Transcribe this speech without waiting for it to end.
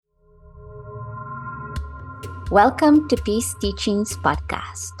Welcome to Peace Teachings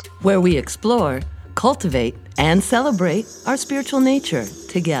Podcast, where we explore, cultivate, and celebrate our spiritual nature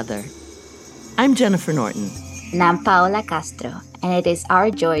together. I'm Jennifer Norton. And I'm Paola Castro, and it is our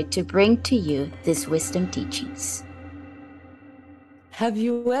joy to bring to you these wisdom teachings. Have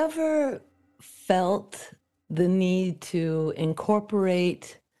you ever felt the need to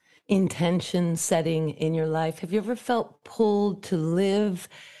incorporate intention setting in your life? Have you ever felt pulled to live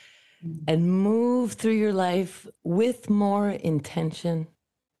and move through your life with more intention?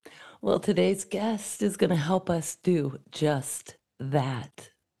 Well, today's guest is going to help us do just that.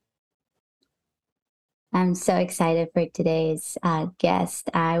 I'm so excited for today's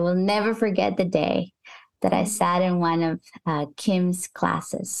guest. I will never forget the day that I sat in one of Kim's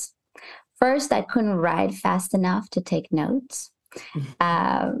classes. First, I couldn't write fast enough to take notes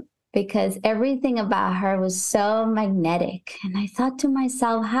because everything about her was so magnetic. And I thought to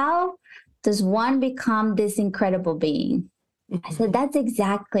myself, how does one become this incredible being? I said, that's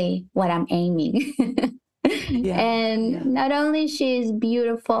exactly what I'm aiming. Not only she is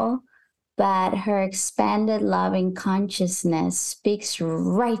beautiful, but her expanded loving consciousness speaks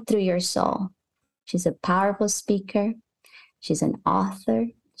right through your soul. She's a powerful speaker. She's an author.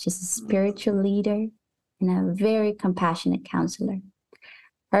 She's a spiritual leader and a very compassionate counselor.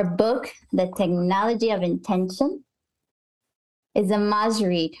 Her book, The Technology of Intention, is a must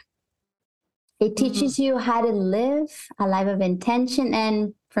read. It teaches you how to live a life of intention,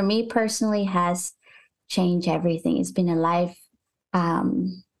 and for me personally has changed everything. It's been a life,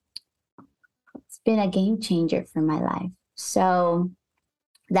 it's been a game changer for my life. So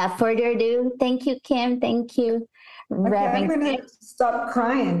without further ado, thank you, Kim. Thank you, Reverend. I'm going to stop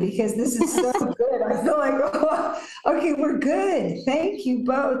crying because this is so good. I feel like, okay, we're good. Thank you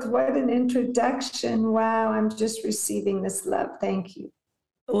both. What an introduction. Wow, I'm just receiving this love. Thank you.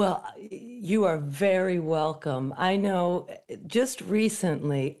 Well, you are very welcome. I know just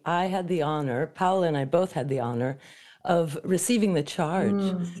recently I had the honor, Paola and I both had the honor of receiving the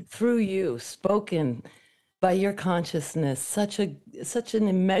charge through you, spoken by your consciousness, such an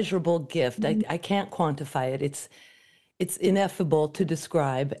immeasurable gift. I can't quantify it. It's ineffable to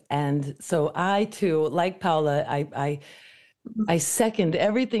describe. And so I too, like Paola, I second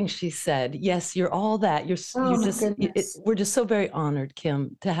everything she said. Yes, you're all that. We're just so very honored,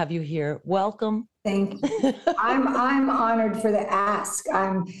 Kim, to have you here. Welcome. Thank you. I'm honored for the ask.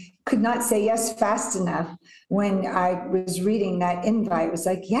 Could not say yes fast enough when I was reading that invite. It was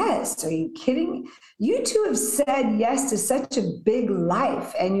like, yes, are you kidding? You two have said yes to such a big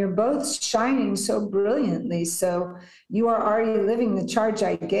life, and you're both shining so brilliantly. So you are already living the charge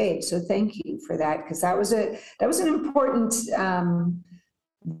I gave. So thank you for that, because that was an important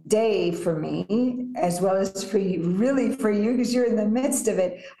day for me, as well as for you, really for you, because you're in the midst of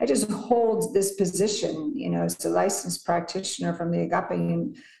it. I just hold this position, as a licensed practitioner from the Agape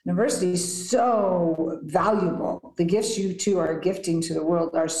University, so valuable. The gifts you two are gifting to the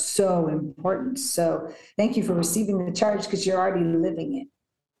world are so important. So thank you for receiving the charge, because you're already living it.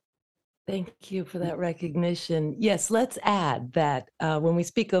 Thank you for that recognition. Yes, let's add that when we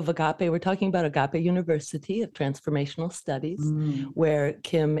speak of Agape, we're talking about Agape University of Transformational Studies, where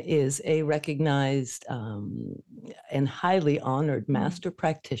Kim is a recognized and highly honored master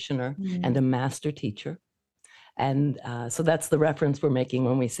practitioner and a master teacher. And so that's the reference we're making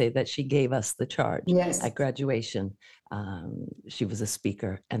when we say that she gave us the charge at graduation. She was a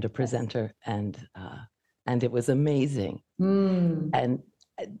speaker and a presenter, and it was amazing. And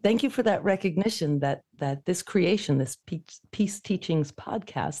thank you for that recognition that this creation, this Peace Teachings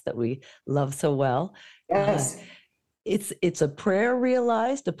podcast that we love so well, it's a prayer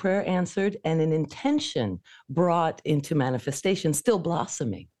realized, a prayer answered, and an intention brought into manifestation, still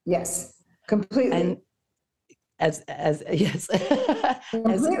blossoming. Yes, completely. And as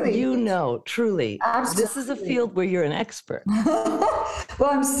you know, truly, absolutely. This is a field where you're an expert. Well,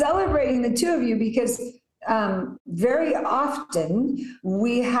 I'm celebrating the two of you, because very often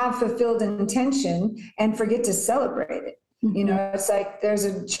we have fulfilled intention and forget to celebrate it. It's like there's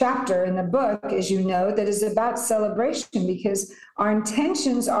a chapter in the book, as you know, that is about celebration, because our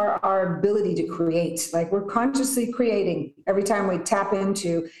intentions are our ability to create. Like, we're consciously creating every time we tap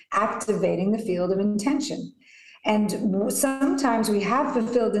into activating the field of intention. And sometimes we have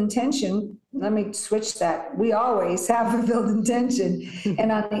fulfilled intention. Let me switch that. We always have fulfilled intention.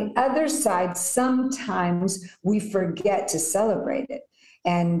 And on the other side, sometimes we forget to celebrate it.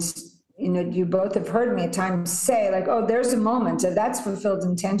 And, you both have heard me at times say, like, oh, there's a moment that's fulfilled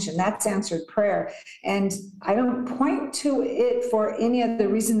intention. That's answered prayer. And I don't point to it for any other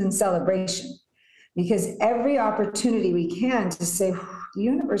reason than celebration. Because every opportunity we can to say, the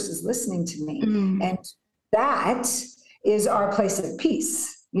universe is listening to me. And that is our place of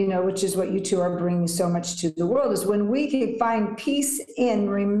peace, which is what you two are bringing so much to the world, is when we can find peace in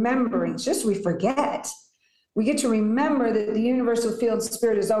remembering. It's just we forget. We get to remember that the universal field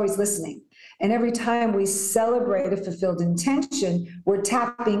spirit is always listening. And every time we celebrate a fulfilled intention, we're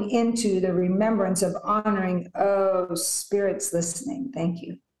tapping into the remembrance of honoring, oh, spirit's listening. Thank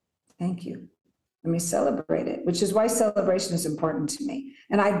you. Thank you. Let me celebrate it, which is why celebration is important to me.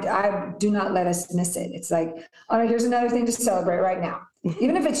 And I do not let us miss it. It's like, oh, no, here's another thing to celebrate right now.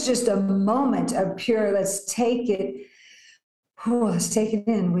 Even if it's just a moment of pure, let's take it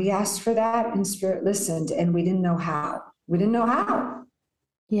in. We asked for that and spirit listened, and we didn't know how.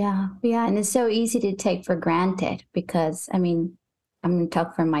 Yeah. And it's so easy to take for granted because, I'm going to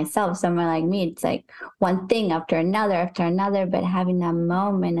talk for myself. Someone like me, it's like one thing after another, but having that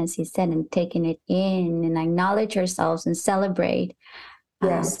moment, as you said, and taking it in and acknowledge ourselves and celebrate.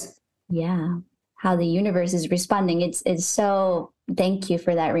 Yes. How the universe is responding. It's so, thank you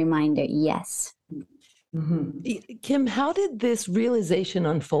for that reminder. Yes. Mm-hmm. Kim, how did this realization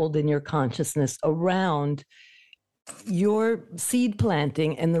unfold in your consciousness around your seed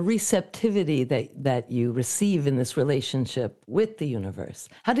planting and the receptivity that you receive in this relationship with the universe?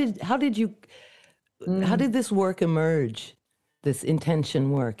 How did this work emerge, this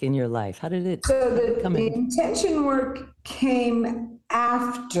intention work in your life? How did it come in? The intention work came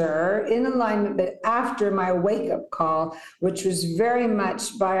in alignment, but after my wake-up call, which was very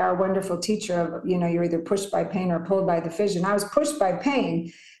much by our wonderful teacher of, you're either pushed by pain or pulled by the vision. I was pushed by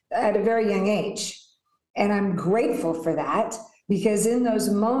pain at a very young age. And I'm grateful for that, because in those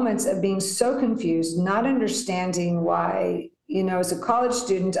moments of being so confused, not understanding why, as a college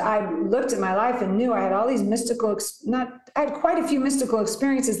student, I looked at my life and knew I had all these I had quite a few mystical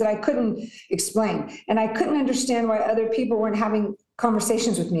experiences that I couldn't explain. And I couldn't understand why other people weren't having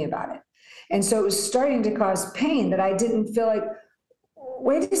conversations with me about it. And so it was starting to cause pain that I didn't feel like,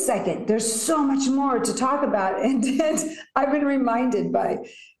 wait a second, there's so much more to talk about. And I've been reminded by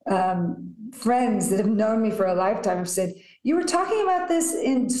friends that have known me for a lifetime have said, you were talking about this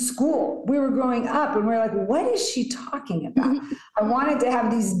in school. We were growing up and we were like, what is she talking about? I wanted to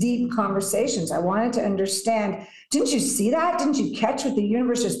have these deep conversations. I wanted to understand, didn't you see that? Didn't you catch what the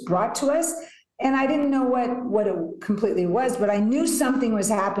universe just brought to us? And I didn't know what it completely was, but I knew something was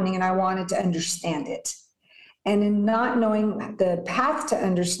happening and I wanted to understand it. And in not knowing the path to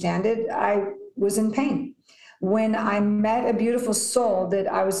understand it, I was in pain. When I met a beautiful soul that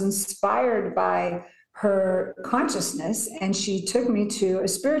I was inspired by her consciousness, and she took me to a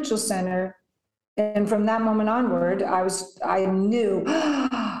spiritual center. And from that moment onward, I knew,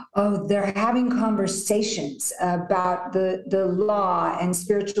 oh, they're having conversations about the law and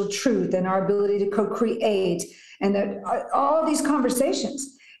spiritual truth and our ability to co-create, and all these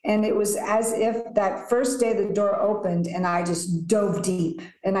conversations. And it was as if that first day the door opened and I just dove deep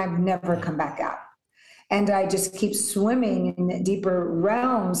and I've never come back out. And I just keep swimming in the deeper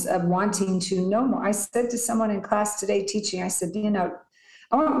realms of wanting to know more. I said to someone in class today teaching, I said,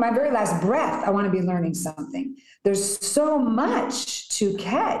 I want my very last breath, I want to be learning something. There's so much to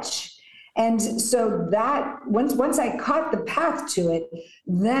catch. And so that once I caught the path to it,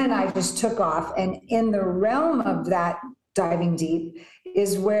 then I just took off. And in the realm of that diving deep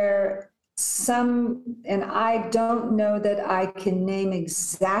is where and I don't know that I can name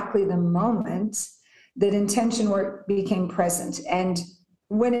exactly the moment that intention work became present. And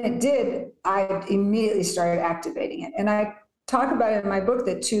when it did, I immediately started activating it. And I talk about it in my book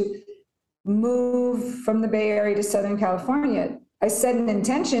that to move from the Bay Area to Southern California, I set an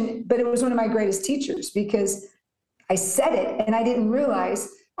intention, but it was one of my greatest teachers because I said it and I didn't realize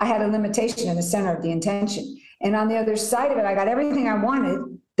I had a limitation in the center of the intention. And on the other side of it, I got everything I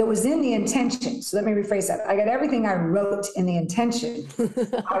wanted that was in the intention. So let me rephrase that. I got everything I wrote in the intention.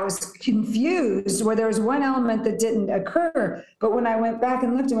 I was confused where there was one element that didn't occur. But when I went back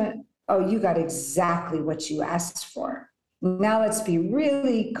and looked and went, oh, you got exactly what you asked for. Now let's be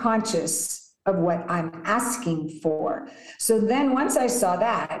really conscious of what I'm asking for. So then once I saw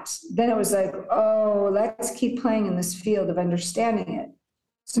that, then it was like, oh, let's keep playing in this field of understanding it.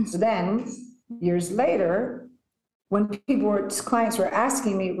 So then years later, when clients were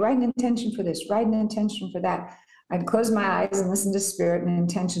asking me, write an intention for this, write an intention for that, I'd close my eyes and listen to spirit and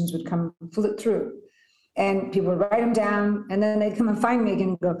intentions would come flip through. And people would write them down and then they'd come and find me again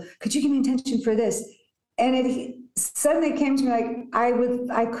and go, could you give me intention for this? And it suddenly came to me like,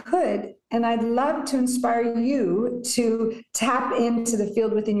 I could, and I'd love to inspire you to tap into the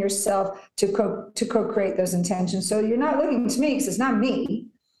field within yourself to co-create those intentions. So you're not looking to me because it's not me.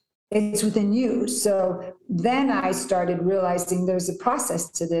 It's within you. So then I started realizing there's a process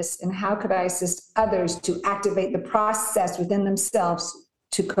to this, and how could I assist others to activate the process within themselves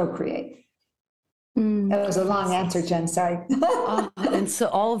to co-create? That was a long answer, Jen, sorry. And so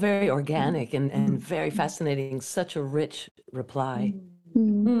all very organic and very fascinating, such a rich reply.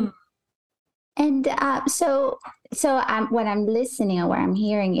 And so what I'm listening or what I'm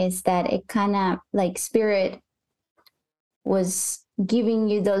hearing is that it kind of like spirit was giving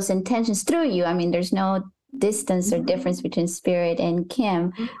you those intentions through you. I mean, there's no distance or difference between spirit and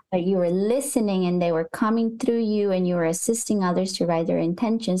Kim, but you were listening and they were coming through you and you were assisting others to write their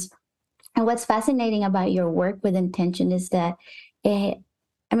intentions. And what's fascinating about your work with intention is that from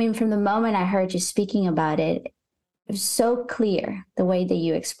the moment I heard you speaking about it, it was so clear the way that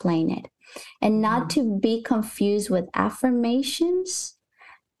you explain it. And not to be confused with affirmations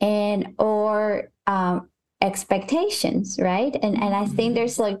or expectations, right? And I think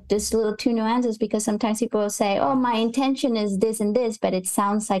there's like this little two nuances, because sometimes people will say, oh, my intention is this and this, but it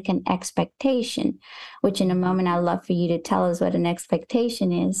sounds like an expectation, which in a moment I'd love for you to tell us what an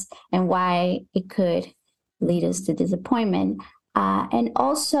expectation is and why it could lead us to disappointment. And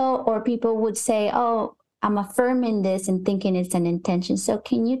also, or people would say, oh, I'm affirming this and thinking it's an intention. So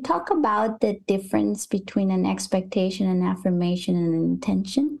can you talk about the difference between an expectation, an affirmation, and an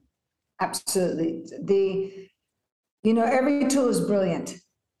intention? Absolutely. Every tool is brilliant.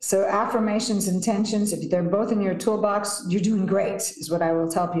 So affirmations, intentions, if they're both in your toolbox, you're doing great, is what I will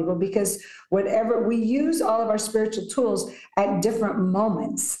tell people, because whatever we use all of our spiritual tools at different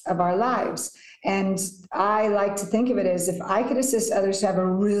moments of our lives. And I like to think of it as, if I could assist others to have a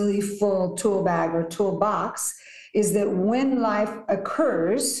really full tool bag or toolbox, is that when life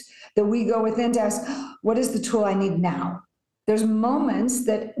occurs, that we go within to ask, what is the tool I need now? There's moments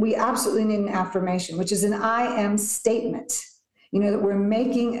that we absolutely need an affirmation, which is an I am statement. That we're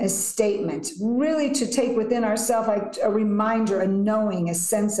making a statement, really to take within ourselves like a reminder, a knowing, a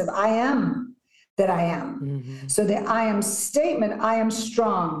sense of I am that I am. So the I am statement, I am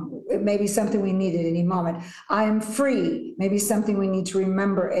strong. It may be something we need at any moment. I am free, maybe something we need to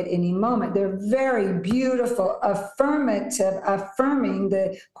remember at any moment. They're very beautiful, affirming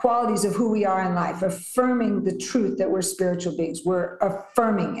the qualities of who we are in life, affirming the truth that we're spiritual beings. We're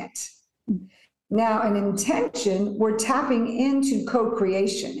affirming it. Now, an intention, we're tapping into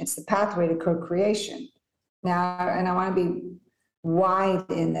co-creation. It's the pathway to co-creation. Now, and I want to be wide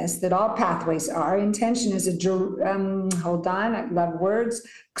in this, that all pathways are. Intention is hold on, I love words,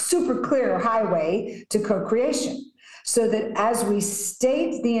 super clear highway to co-creation. So that as we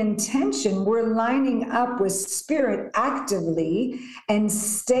state the intention, we're lining up with spirit actively and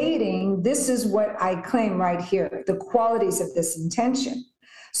stating, this is what I claim right here, the qualities of this intention.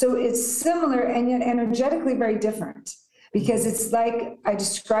 So it's similar and yet energetically very different, because it's like, I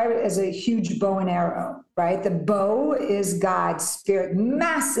describe it as a huge bow and arrow, right? The bow is God's spirit,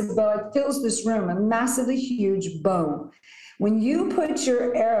 massive bow. It fills this room, a massively huge bow. When you put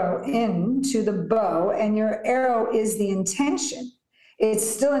your arrow into the bow and your arrow is the intention, it's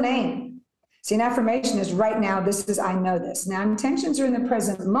still an aim. See, an affirmation is right now, this is, I know this. Now, intentions are in the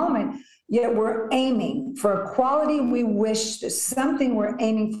present moment, yet we're aiming for a quality we wish, something we're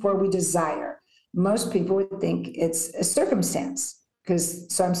aiming for, we desire. Most people would think it's a circumstance,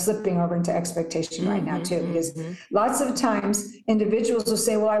 so I'm slipping over into expectation right now too, because lots of times individuals will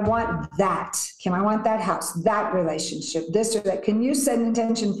say, well, I want that. Kim, I want that house, that relationship, this or that. Can you set an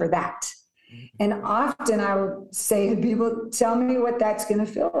intention for that? And often I will say to people, tell me what that's going to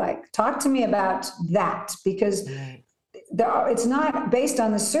feel like. Talk to me about that, because it's not based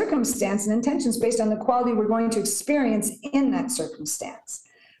on the circumstance, and intentions based on the quality we're going to experience in that circumstance.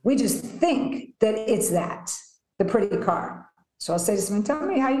 We just think that it's that, the pretty car. So I'll say to someone, tell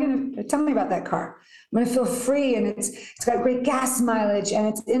me about that car. I'm going to feel free, and it's got great gas mileage, and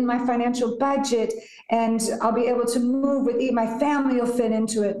it's in my financial budget, and I'll be able to move with it. My family will fit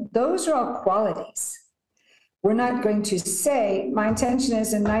into it. Those are all qualities. We're not going to say, my intention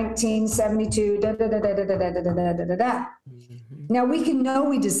is in 1972, da, da, da, da, da, da, da, da, da, da, da, da. Now, we can know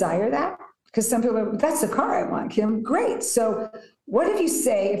we desire that, because some people are, that's the car I want, Kim. Great. So what if you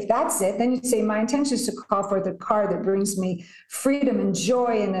say, if that's it, then you'd say, my intention is to call for the car that brings me freedom and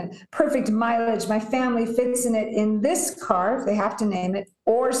joy and a perfect mileage. My family fits in it, in this car, if they have to name it,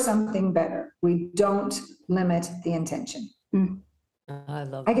 or something better. We don't limit the intention. I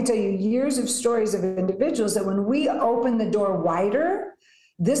love that. I can tell you years of stories of individuals that when we open the door wider,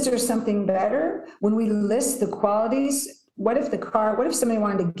 this or something better, when we list the qualities, what if somebody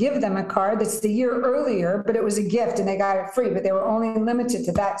wanted to give them a car that's the year earlier, but it was a gift and they got it free, but they were only limited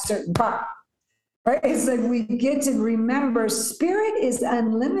to that certain car? right? It's like we get to remember spirit is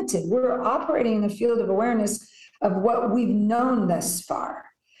unlimited. We're operating in the field of awareness of what we've known thus far.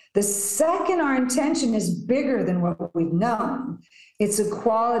 The second our intention is bigger than what we've known, it's a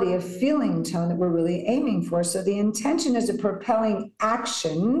quality of feeling tone that we're really aiming for. So the intention is a propelling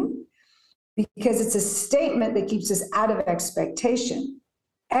action because it's a statement that keeps us out of expectation.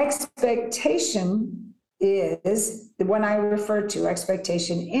 Expectation is the one I refer to,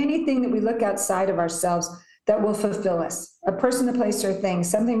 expectation, anything that we look outside of ourselves that will fulfill us. A person, a place, or a thing,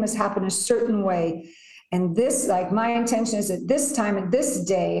 something must happen a certain way. And this, like my intention is at this time, at this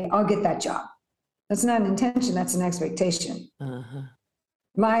day, I'll get that job. That's not an intention, that's an expectation. Uh-huh.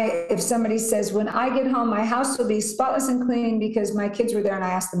 If somebody says, when I get home, my house will be spotless and clean because my kids were there and I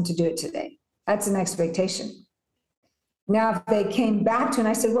asked them to do it today. That's an expectation. Now, if they came back to and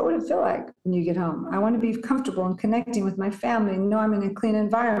I said, what would it feel like when you get home? I want to be comfortable and connecting with my family and know I'm in a clean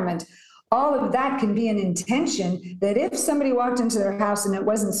environment. All of that can be an intention that if somebody walked into their house and it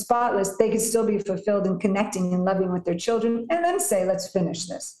wasn't spotless, they could still be fulfilled and connecting and loving with their children and then say, let's finish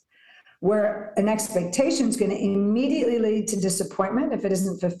this. Where an expectation is going to immediately lead to disappointment if it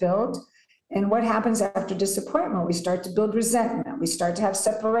isn't fulfilled. And what happens after disappointment? We start to build resentment. We start to have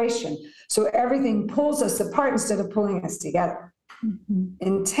separation. So everything pulls us apart instead of pulling us together. Mm-hmm.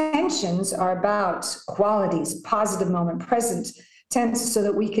 Intentions are about qualities, positive moment, present tense, so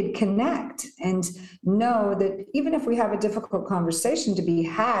that we could connect and know that even if we have a difficult conversation to be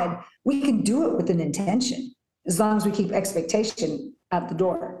had, we can do it with an intention, as long as we keep expectation at the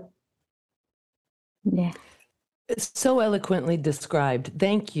door. Yeah. It's so eloquently described.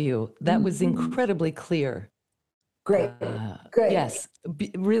 Thank you. That was incredibly clear. Great. Good. Yes,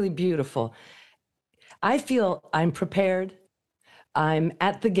 really beautiful. I feel I'm prepared. I'm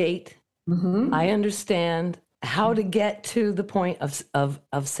at the gate. Mm-hmm. I understand how to get to the point of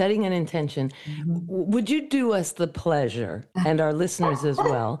setting an intention. Mm-hmm. Would you do us the pleasure, and our listeners as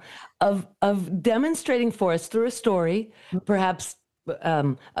well, of demonstrating for us through a story, perhaps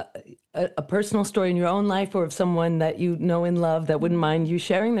a personal story in your own life or of someone that you know and love that wouldn't mind you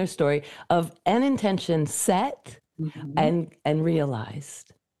sharing their story of an intention set and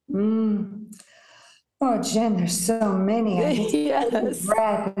realized? Oh, Jen, there's so many. I just take a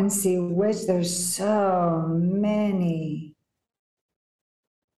breath and see which. There's so many.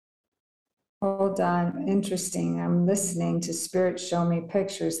 Hold on. Interesting. I'm listening to Spirit show me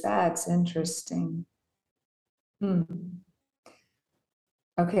pictures. That's interesting.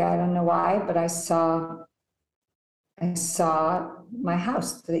 Okay, I don't know why, but I saw my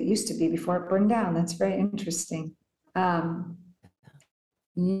house that it used to be before it burned down. That's very interesting.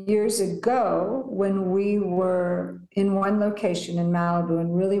 Years ago, when we were in one location in Malibu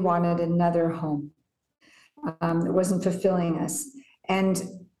and really wanted another home, it wasn't fulfilling us. And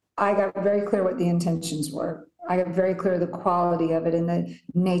I got very clear what the intentions were. I got very clear the quality of it and the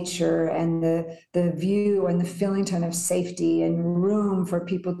nature and the view and the feeling tone of safety and room for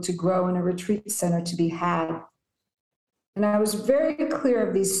people to grow in a retreat center to be had. And I was very clear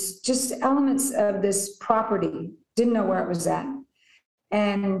of these just elements of this property, didn't know where it was at.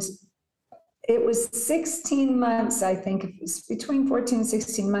 And it was 16 months, I think, it was between 14 and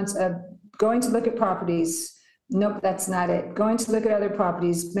 16 months of going to look at properties. Nope, that's not it. Going to look at other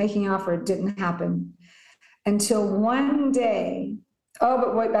properties, making an offer, it didn't happen. Until one day,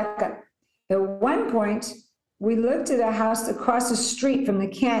 but wait, back up. At one point, we looked at a house across the street from the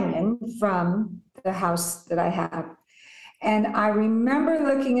canyon from the house that I have. And I remember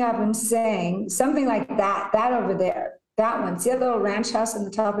looking up and saying something like that over there. That one, see that little ranch house on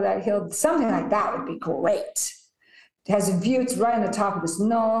the top of that hill? Something like that would be great. It has a view, it's right on the top of this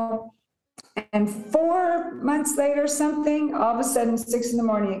knoll. And 4 months later, something, all of a sudden, 6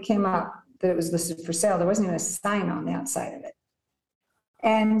 a.m, it came up that it was listed for sale. There wasn't even a sign on the outside of it.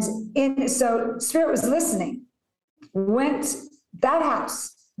 And so Spirit was listening, went that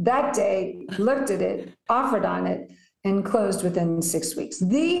house that day, looked at it, offered on it, and closed within 6 weeks.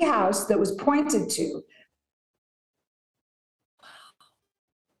 The house that was pointed to.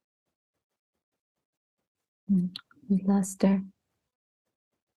 We lost her.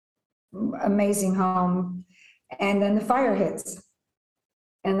 Amazing home. And then the fire hits.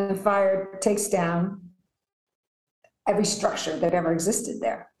 And the fire takes down every structure that ever existed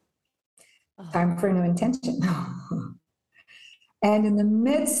there. Time for a new intention. And in the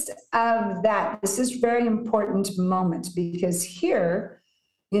midst of that, this is a very important moment because here,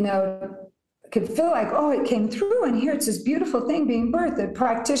 could feel like, it came through, and here it's this beautiful thing being birthed. The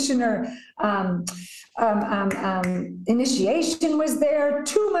practitioner initiation was there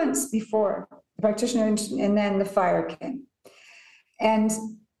 2 months before the practitioner, and then the fire came. And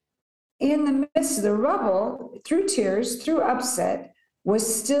in the midst of the rubble, through tears, through upset, was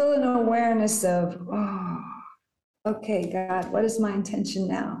still an awareness of, oh, okay, God, what is my intention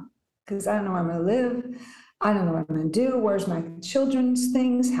now? Because I don't know where I'm going to live. I don't know what I'm going to do. Where's my children's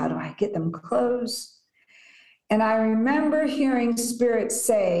things? How do I get them clothes? And I remember hearing Spirit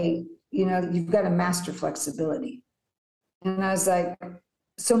say, you know, you've got to master flexibility. And I was like,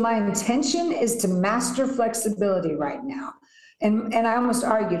 so my intention is to master flexibility right now. And I almost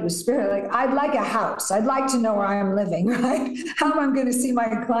argued with Spirit, like, I'd like a house. I'd like to know where I'm living, right? How am I going to see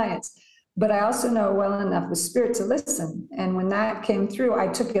my clients? But I also know well enough with Spirit to listen. And when that came through, I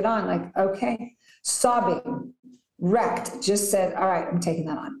took it on, like, okay, sobbing, wrecked, just said, all right, I'm taking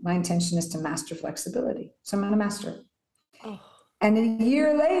that on. My intention is to master flexibility. So I'm going to master it. Oh. And a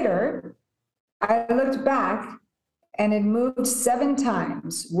year later, I looked back and had moved 7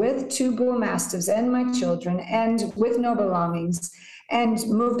 times with 2 bull mastiffs and my children and with no belongings, and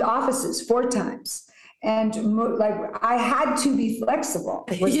moved offices 4 times. And like, I had to be flexible.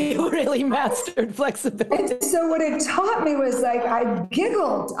 You really mastered flexibility. And so what it taught me was, like, I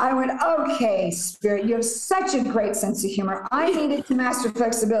giggled. I went, okay, Spirit, you have such a great sense of humor. I needed to master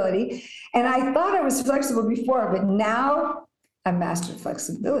flexibility. And I thought I was flexible before, but now I mastered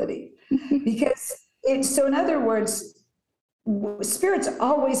flexibility. Because so in other words, Spirit's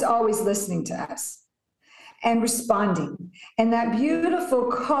always, always listening to us and responding. And that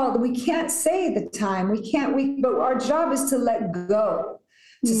beautiful call, we can't say the time, but our job is to let go,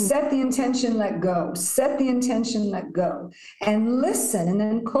 to set the intention, let go, set the intention, let go, and listen, and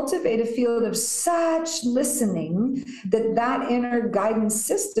then cultivate a field of such listening that inner guidance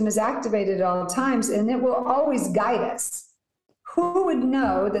system is activated at all times, and it will always guide us. Who would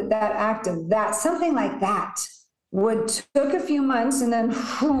know that act of that, something like that, took a few months and then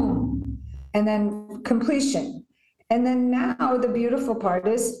completion. And then now the beautiful part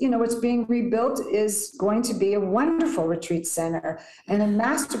is, you know, what's being rebuilt is going to be a wonderful retreat center and a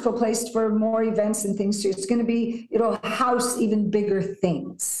masterful place for more events and things too. It'll house even bigger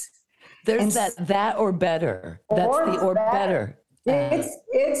things. There's that or better. That's the or better.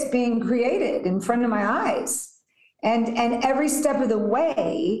 It's being created in front of my eyes. And every step of the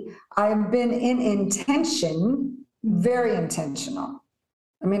way, I've been in intention, very intentional.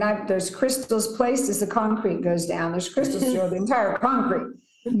 I mean, there's crystals placed as the concrete goes down. There's crystals through the entire concrete.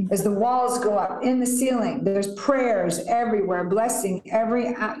 As the walls go up in the ceiling, there's prayers everywhere, blessing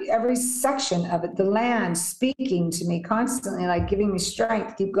every section of it. The land speaking to me constantly, like giving me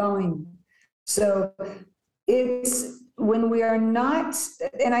strength, keep going. So it's when we are not,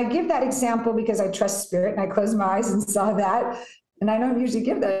 and I give that example because I trust Spirit, and I closed my eyes and saw that. And I don't usually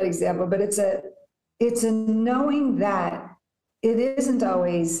give that example, but it's a knowing that it isn't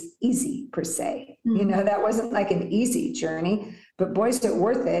always easy per se. Mm-hmm. You know, that wasn't like an easy journey, but boy, is it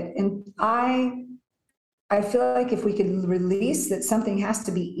worth it. And I feel like if we could release that something has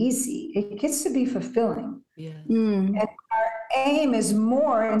to be easy, it gets to be fulfilling. Yeah. And our aim is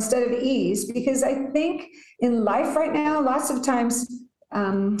more instead of ease, because I think in life right now, lots of times,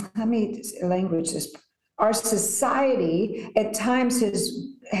 let me language this. Our society at times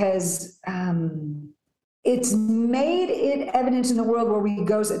has it's made it evident in the world where we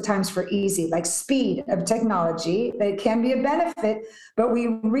go at times for easy, like speed of technology. That can be a benefit, but we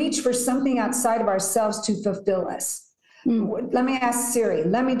reach for something outside of ourselves to fulfill us. Let me ask Siri,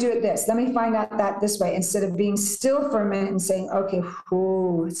 let me do it this, let me find out that this way, instead of being still for a minute and saying, okay,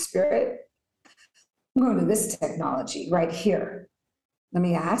 Spirit, I'm going to this technology right here. Let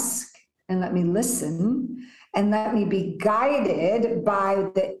me ask and let me listen and let me be guided by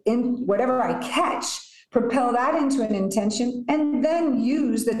whatever I catch, propel that into an intention, and then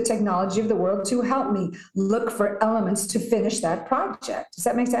use the technology of the world to help me look for elements to finish that project. Does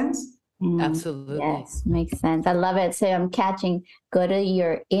that make sense? Absolutely. Yes, makes sense. I love it. So I'm catching, go to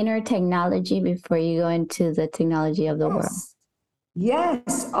your inner technology before you go into the technology of the world.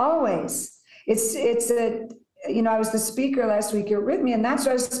 Yes, always. It's I was the speaker last week, you're with me, and that's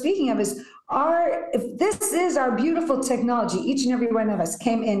what I was speaking of is if this is our beautiful technology, each and every one of us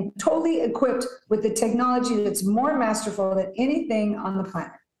came in totally equipped with the technology that's more masterful than anything on the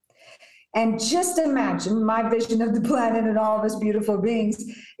planet. And just imagine my vision of the planet and all of us beautiful beings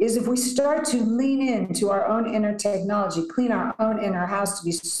is if we start to lean into our own inner technology, clean our own inner house to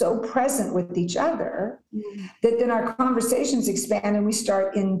be so present with each other, that then our conversations expand and we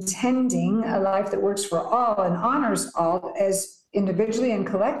start intending a life that works for all and honors all as individually and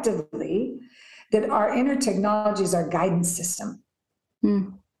collectively, that our inner technology is our guidance system.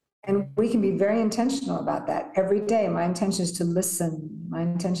 And we can be very intentional about that every day. My intention is to listen. My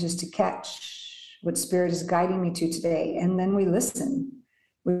intention is to catch what Spirit is guiding me to today. And then we listen.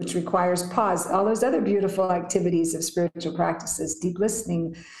 which requires pause, all those other beautiful activities of spiritual practices, deep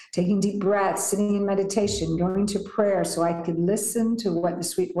listening, taking deep breaths, sitting in meditation, going to prayer, so I could listen to what the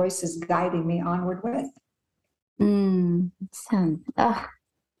sweet voice is guiding me onward with. So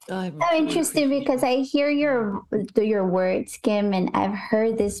interesting, because I hear your words, Kim, and I've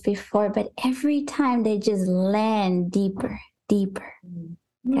heard this before, but every time they just land deeper.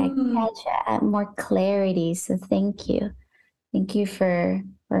 I catch more clarity. So thank you. Thank you for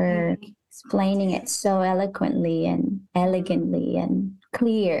explaining it so eloquently and elegantly and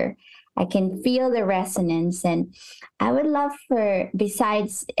clear. I can feel the resonance, and I would love for,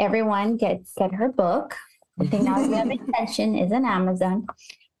 besides everyone get her book. I think now we have intention is on Amazon.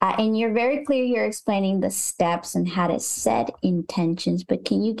 And you're very clear, you're explaining the steps and how to set intentions, but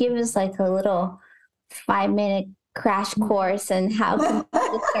can you give us like a little 5-minute crash course on how can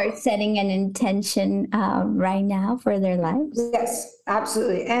people start setting an intention right now for their lives? Yes,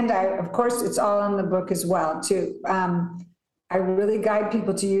 absolutely. And of course, it's all in the book as well, too. I really guide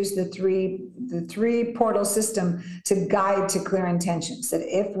people to use the three portal system to guide to clear intentions. That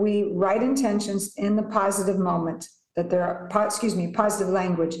if we write intentions in the positive moment, that they're, positive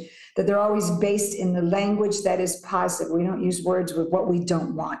language, that they're always based in the language that is positive. We don't use words with what we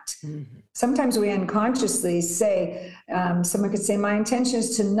don't want. Mm-hmm. Sometimes we unconsciously say, someone could say, my intention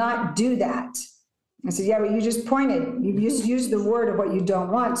is to not do that. I said, yeah, but you just pointed. You just used the word of what you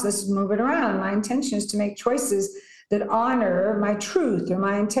don't want. So let's move it around. My intention is to make choices that honor my truth, or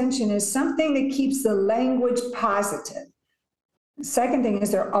my intention is something that keeps the language positive. The second thing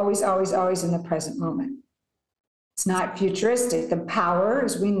is they're always, always, always in the present moment. It's not futuristic. The power,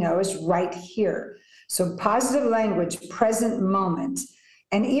 as we know, is right here. So positive language, present moment.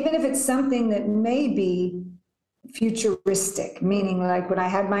 And even if it's something that may be futuristic, meaning like when I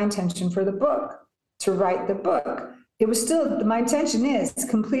had my intention for the book, to write the book, it was still, my intention is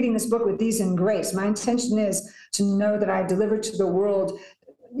completing this book with ease and grace. My intention is to know that I delivered to the world,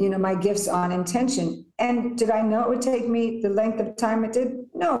 my gifts on intention. And did I know it would take me the length of time it did?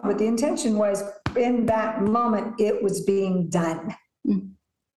 No, but the intention was in that moment, it was being done. Mm.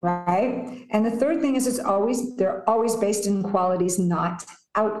 Right? And the third thing is they're always based in qualities, not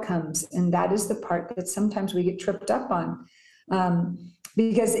outcomes. And that is the part that sometimes we get tripped up on.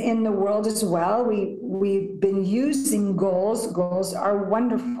 Because in the world as well, we've been using goals. Goals are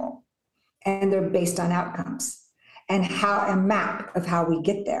wonderful, and they're based on outcomes and a map of how we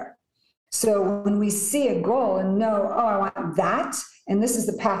get there. So when we see a goal and know, I want that, and this is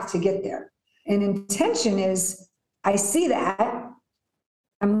the path to get there. And intention is, I see that,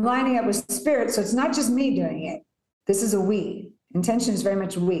 I'm lining up with spirit, so it's not just me doing it. This is a we. Intention is very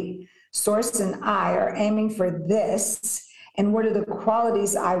much we. Source and I are aiming for this. And what are the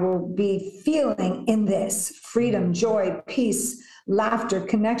qualities I will be feeling in this? Freedom, joy, peace, laughter,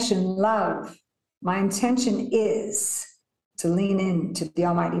 connection, love. My intention is to lean into the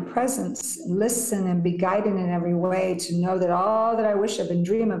Almighty presence, listen and be guided in every way, to know that all that I wish of and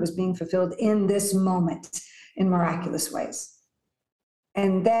dream of is being fulfilled in this moment in miraculous ways.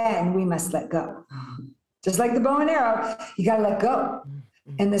 And then we must let go. Just like the bow and arrow, you got to let go.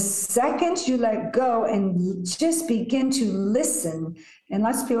 And the second you let go and just begin to listen, and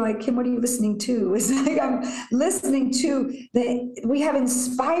lots of people are like, Kim, what are you listening to? It's like, I'm listening to we have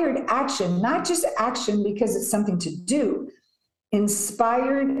inspired action, not just action because it's something to do.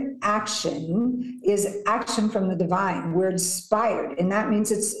 Inspired action is action from the divine. We're inspired. And that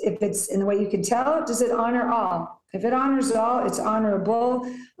means if it's in the way you can tell, does it honor all? If it honors all, it's honorable.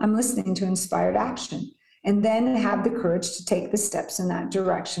 I'm listening to inspired action. And then have the courage to take the steps in that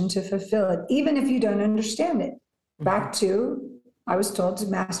direction to fulfill it, even if you don't understand it. Back to, I was told to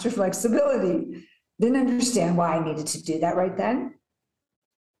master flexibility. Didn't understand why I needed to do that right then.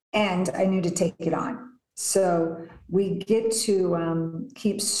 And I knew to take it on. So we get to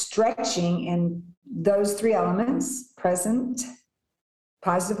keep stretching in those three elements: present,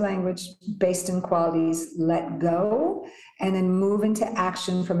 positive language based in qualities, let go, and then move into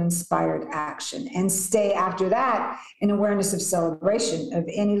action from inspired action, and stay after that in awareness of celebration of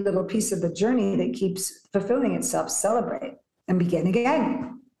any little piece of the journey that keeps fulfilling itself. Celebrate and begin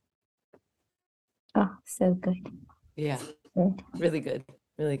again. Oh, so good. Yeah, really good.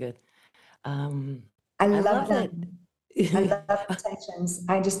 Really good. I love them. I love intentions.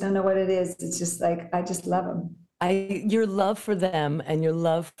 I just don't know what it is. It's just like, I just love them. Your love for them and your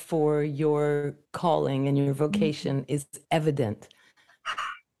love for your calling and your vocation is evident.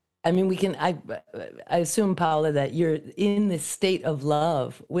 I mean, I assume, Paula, that you're in this state of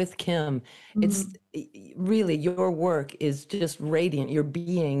love with Kim. It's really, your work is just radiant. Your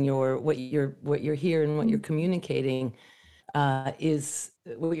being, what you're here and what you're communicating. is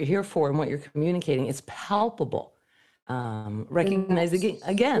what you're here for and what you're communicating. It's palpable. Recognizing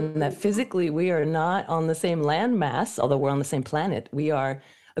again that physically we are not on the same landmass, although we're on the same planet. We are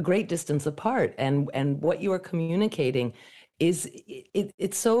a great distance apart, and what you are communicating is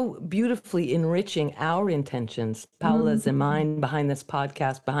it's so beautifully enriching our intentions, Paula's and mine, behind this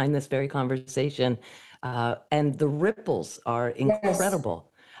podcast, behind this very conversation, and the ripples are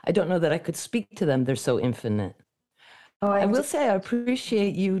incredible. Yes. I don't know that I could speak to them. They're so infinite. I will say I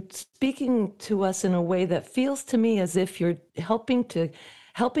appreciate you speaking to us in a way that feels to me as if you're helping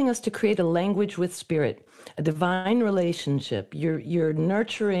us to create a language with spirit, a divine relationship. You're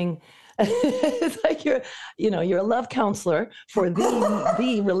nurturing. It's like you're a love counselor for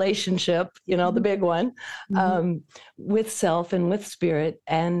the relationship, the big one, with self and with spirit.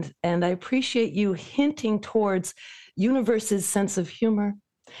 And I appreciate you hinting towards universe's sense of humor,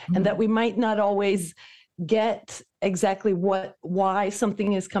 and that we might not always get exactly why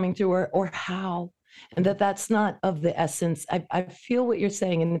something is coming through or how, and that's not of the essence. I feel what you're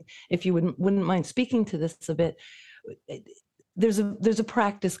saying, and if you wouldn't mind speaking to this a bit, there's a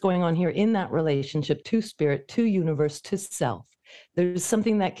practice going on here in that relationship to spirit, to universe, to self. There's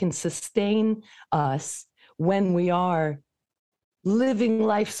something that can sustain us when we are living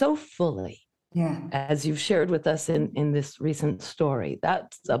life so fully, as you've shared with us in this recent story.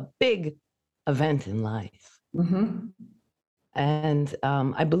 That's a big event in life. Mm-hmm. And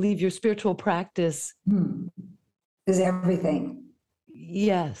I believe your spiritual practice is everything.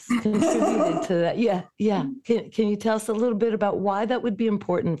 Yes, contributed to that. Yeah. Can you tell us a little bit about why that would be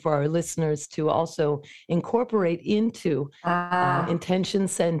important for our listeners to also incorporate into intention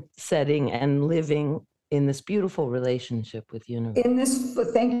setting and living in this beautiful relationship with universe?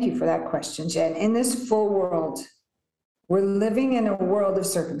 Thank you for that question, Jen. In this full world, we're living in a world of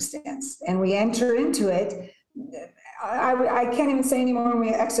circumstance, and we enter into it. I can't even say anymore when we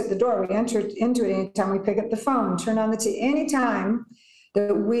exit the door. We enter into it anytime we pick up the phone, turn on the TV. Anytime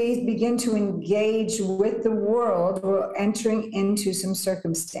that we begin to engage with the world, we're entering into some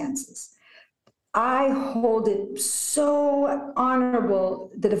circumstances. I hold it so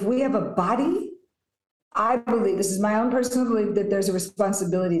honorable that if we have a body, I believe, this is my own personal belief, that there's a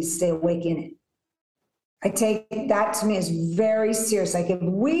responsibility to stay awake in it. I take that to me as very serious. Like, if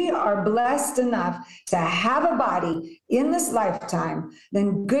we are blessed enough to have a body in this lifetime,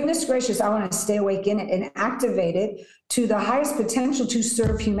 then goodness gracious, I want to stay awake in it and activate it to the highest potential to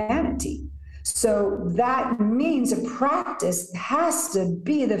serve humanity. So that means a practice has to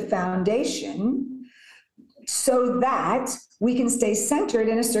be the foundation so that we can stay centered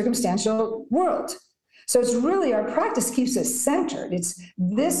in a circumstantial world. So it's really, our practice keeps us centered. It's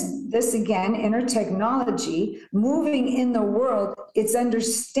this again, inner technology moving in the world. It's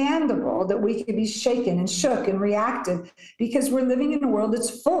understandable that we could be shaken and shook and reactive because we're living in a world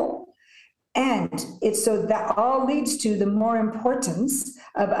that's full. And it's so that all leads to the more importance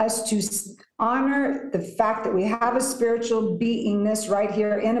of us to honor the fact that we have a spiritual beingness right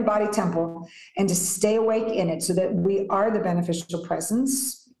here in a body temple, and to stay awake in it so that we are the beneficial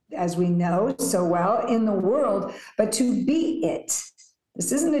presence, as we know so well, in the world, but to be it.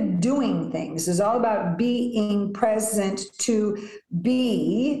 This isn't a doing thing. This is all about being present, to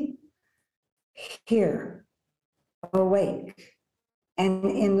be here, awake. And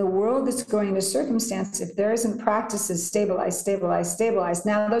in the world that's going into circumstance, if there isn't practices, stabilize.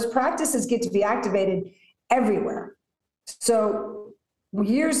 Now those practices get to be activated everywhere. So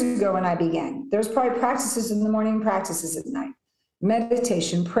years ago when I began, there's probably practices in the morning, practices at night.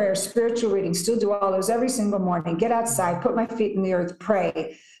 Meditation, prayer, spiritual reading, still do all those every single morning. Get outside, put my feet in the earth,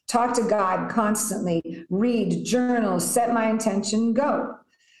 pray, talk to God constantly, read, journal, set my intention, go.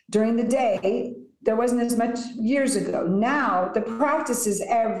 During the day, there wasn't as much years ago. Now the practice is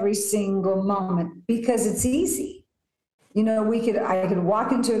every single moment because it's easy. I could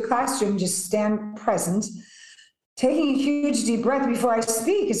walk into a classroom, just stand present. Taking a huge deep breath before I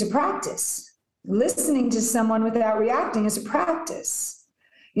speak is a practice. Listening to someone without reacting is a practice.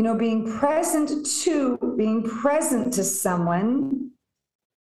 Being present to someone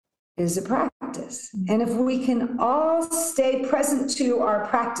is a practice. And if we can all stay present to our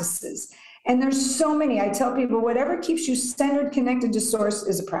practices, and there's so many, I tell people, whatever keeps you centered, connected to source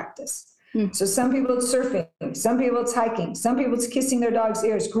is a practice. So some people it's surfing, some people it's hiking, some people it's kissing their dog's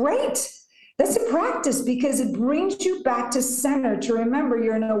ears. Great. That's a practice because it brings you back to center, to remember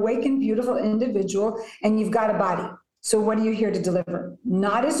you're an awakened, beautiful individual and you've got a body. So what are you here to deliver?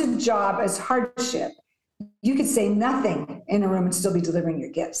 Not as a job, as hardship. You could say nothing in a room and still be delivering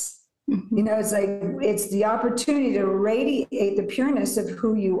your gifts. You know, it's like, it's the opportunity to radiate the pureness of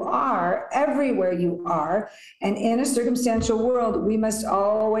who you are everywhere you are. And in a circumstantial world, we must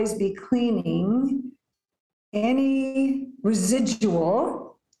always be cleaning any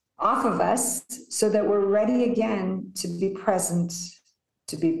residual off of us so that we're ready again to be present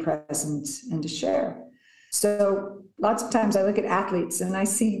and to share. So lots of times I look at athletes and I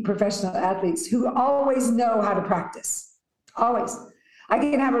see professional athletes who always know how to practice, always. I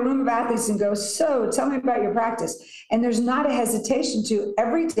can have a room of athletes and go, so tell me about your practice. And there's not a hesitation to,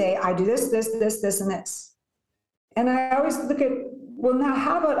 every day I do this, and this. And I always look at, well, now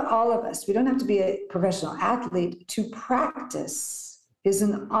how about all of us? We don't have to be a professional athlete. To practice is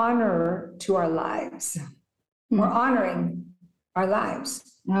an honor to our lives. We're honoring our lives.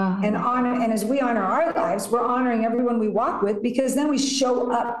 And as we honor our lives, we're honoring everyone we walk with, because then we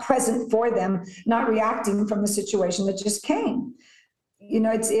show up present for them, not reacting from the situation that just came. You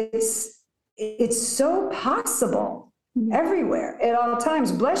know, it's so possible everywhere at all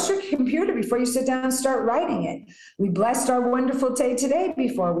times. Bless your computer before you sit down and start writing it. We blessed our wonderful day today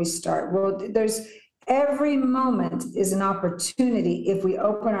before we start. Well, every moment is an opportunity if we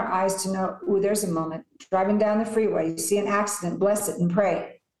open our eyes to know, oh, there's a moment. Driving down the freeway, you see an accident, bless it and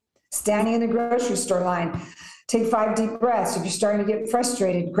pray. Standing in the grocery store line, take 5 deep breaths. If you're starting to get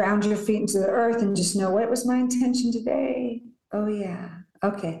frustrated, ground your feet into the earth and just know, what was my intention today? Oh yeah,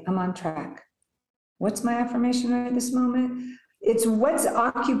 okay, I'm on track. What's my affirmation right at this moment? It's what's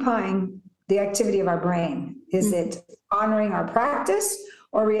occupying the activity of our brain. Is it honoring our practice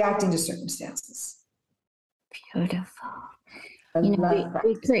or reacting to circumstances? Beautiful. You know,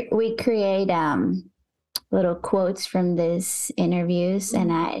 we create little quotes from these interviews, and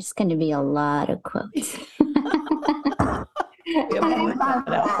it's going to be a lot of quotes. And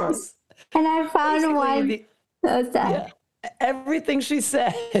I found one. What's that? Yeah. Everything she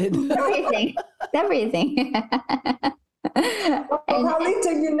said. Everything. Well,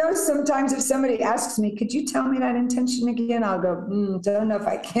 Paulita, you know, sometimes if somebody asks me, could you tell me that intention again? I'll go, don't know if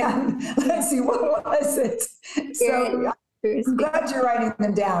I can. Let's see, what was it? So I'm glad you're writing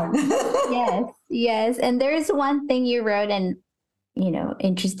them down. Yes. And there's one thing you wrote, and, you know,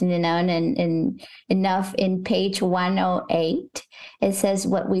 interesting to know, and enough, in page 108, it says,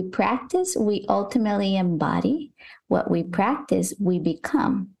 what we practice, we ultimately embody. What we practice, we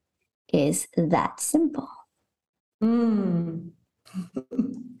become. Is that simple? I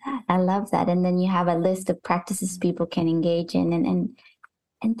love that. And then you have a list of practices people can engage in.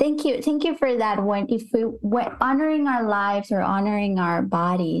 And thank you for that one. If we're honoring our lives or honoring our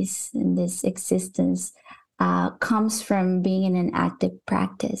bodies in this existence, comes from being in an active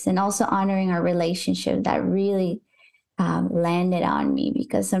practice, and also honoring our relationship. That really landed on me,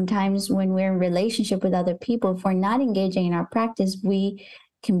 because sometimes when we're in relationship with other people, if we're not engaging in our practice, we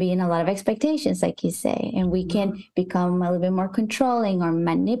can be in a lot of expectations, like you say, and we can become a little bit more controlling or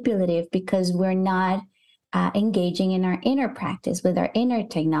manipulative because we're not engaging in our inner practice with our inner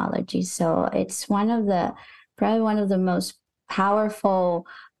technology. So it's probably one of the most powerful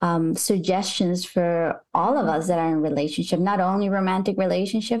suggestions for all of us that are in relationship, not only romantic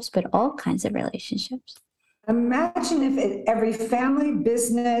relationships, but all kinds of relationships. Imagine if at every family,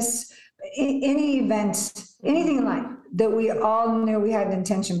 business, any event, anything in life, that we all knew we had an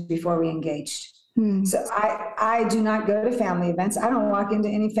intention before we engaged. So I do not go to family events. I don't walk into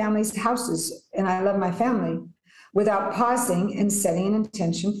any family's houses, and I love my family, without pausing and setting an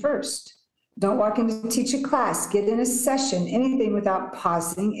intention first. Don't walk in to teach a class, get in a session, anything without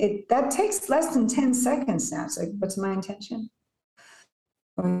pausing. That takes less than 10 seconds now. It's like, what's my intention?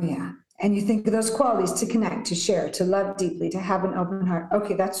 Oh yeah. And you think of those qualities: to connect, to share, to love deeply, to have an open heart.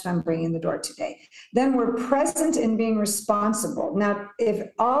 Okay, that's what I'm bringing in the door today. Then we're present in being responsible. Now, if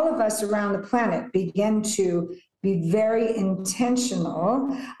all of us around the planet begin to be very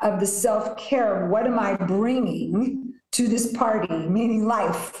intentional of the self-care, what am I bringing to this party, meaning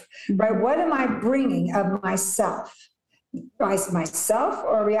life, right? What am I bringing of myself? Myself,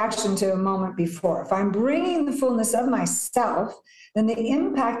 or a reaction to a moment before? If I'm bringing the fullness of myself, then the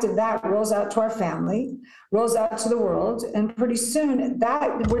impact of that rolls out to our family, rolls out to the world, and pretty soon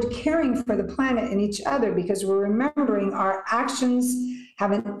that we're caring for the planet and each other, because we're remembering our actions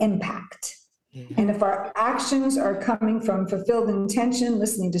have an impact. And if our actions are coming from fulfilled intention,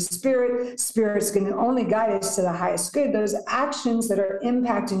 listening to Spirit's going to only guide us to the highest good. Those actions that are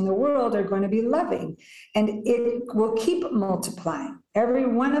impacting the world are going to be loving, and it will keep multiplying. Every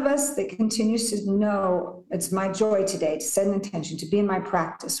one of us that continues to know, it's my joy today to set an intention, to be in my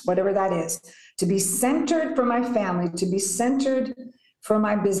practice, whatever that is, to be centered for my family, to be centered for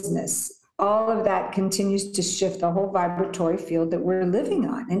my business. all of that continues to shift the whole vibratory field that we're living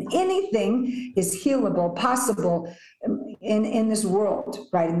on. And anything is healable, possible in this world,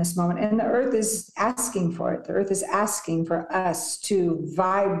 right in this moment. And the earth is asking for it. The earth is asking for us to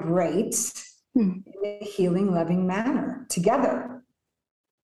vibrate in a healing, loving manner together.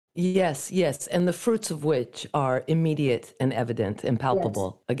 Yes, yes. And the fruits of which are immediate and evident and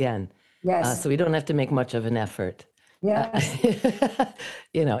palpable again. Yes. So we don't have to make much of an effort. Yes.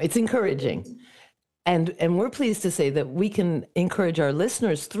 It's encouraging. And we're pleased to say that we can encourage our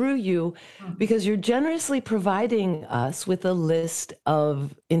listeners through you because you're generously providing us with a list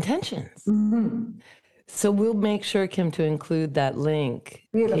of intentions. Mm-hmm. So we'll make sure, Kim, to include that link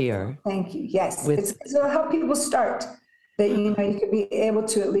here. Thank you. Yes. It'll help people start. That, you could be able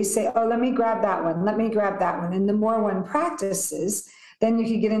to at least say, oh, let me grab that one. Let me grab that one. And the more one practices, then you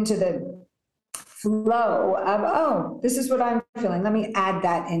can get into the flow of, oh, this is what I'm feeling. Let me add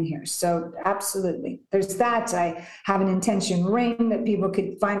that in here. So absolutely. There's that. I have an intention ring that people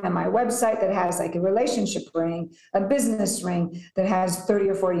could find on my website that has like a relationship ring, a business ring that has 30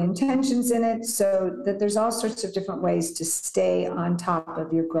 or 40 intentions in it. So that there's all sorts of different ways to stay on top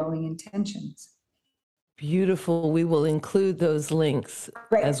of your growing intentions. Beautiful. We will include those links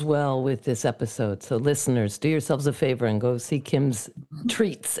as well with this episode. So listeners, do yourselves a favor and go see Kim's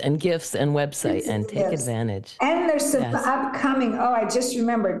treats and gifts and website and take advantage. And there's some upcoming, I just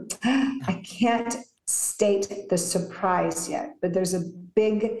remembered, I can't state the surprise yet, but there's a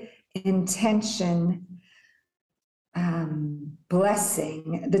big intention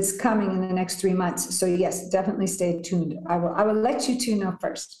blessing that's coming in the next 3 months. So yes, definitely stay tuned. I will let you two know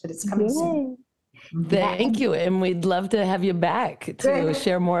first, but it's coming soon. Thank you. And we'd love to have you back to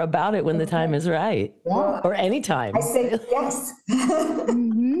share more about it when the time is right. Yeah. Or anytime. I say yes.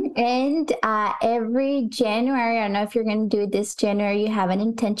 And every January, I don't know if you're going to do it this January, you have an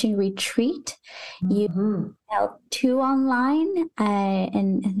intention retreat. You held 2 online,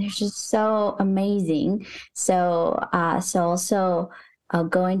 and they're just so amazing. So also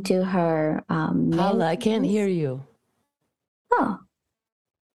go into her. Paula, I can't hear you. Oh,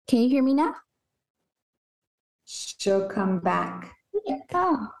 can you hear me now? She'll come back.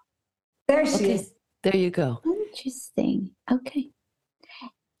 Oh, there she is. There you go. Interesting. Okay.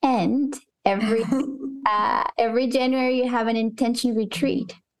 And every January you have an intention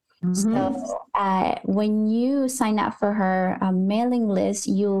retreat. So when you sign up for her mailing list,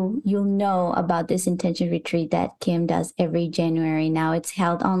 you'll know about this intention retreat that Kim does every January. Now it's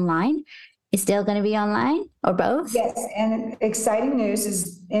held online. It's still going to be online or both? Yes, and exciting news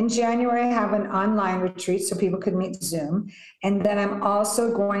is in January, I have an online retreat so people could meet Zoom. And then I'm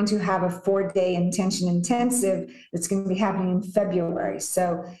also going to have a 4-day intention intensive that's going to be happening in February.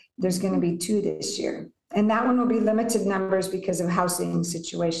 So there's going to be 2 this year. And that one will be limited numbers because of housing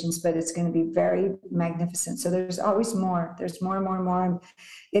situations, but it's going to be very magnificent. So there's always more. There's more and more and more. And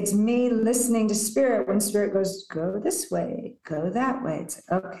it's me listening to Spirit when Spirit goes, go this way, go that way. It's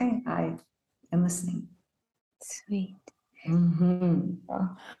like, okay, I am listening. Sweet.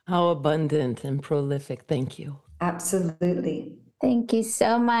 How abundant and prolific. Thank you. Absolutely. Thank you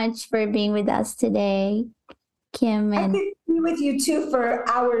so much for being with us today, Kim. I And could be with you too for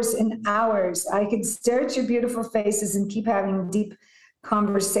hours and hours. I could stare at your beautiful faces and keep having deep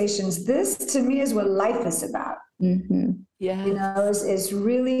conversations. This to me is what life is about. Yes. Is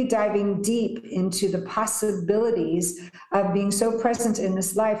really diving deep into the possibilities of being so present in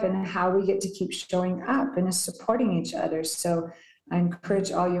this life and how we get to keep showing up and supporting each other. So I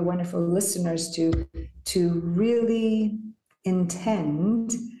encourage all your wonderful listeners to really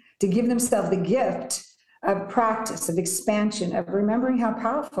intend to give themselves the gift of practice, of expansion, of remembering how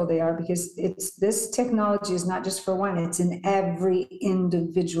powerful they are, because this technology is not just for one, it's in every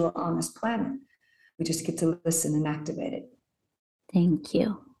individual on this planet. We just get to listen and activate it. thank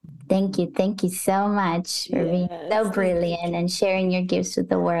you. Thank you. Thank you so much for being so brilliant and sharing your gifts with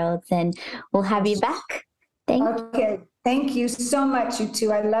the world. And we'll have you back. Thank you. Okay. Thank you so much, you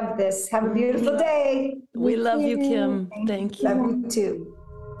two. I love this. Have a beautiful day. We love you, Kim. Thank you. Love you too.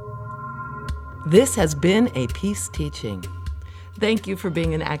 This has been a Peace Teaching. Thank you for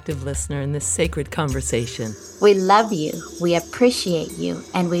being an active listener in this sacred conversation. We love you. We appreciate you.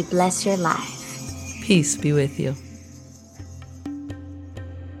 And we bless your life. Peace be with you.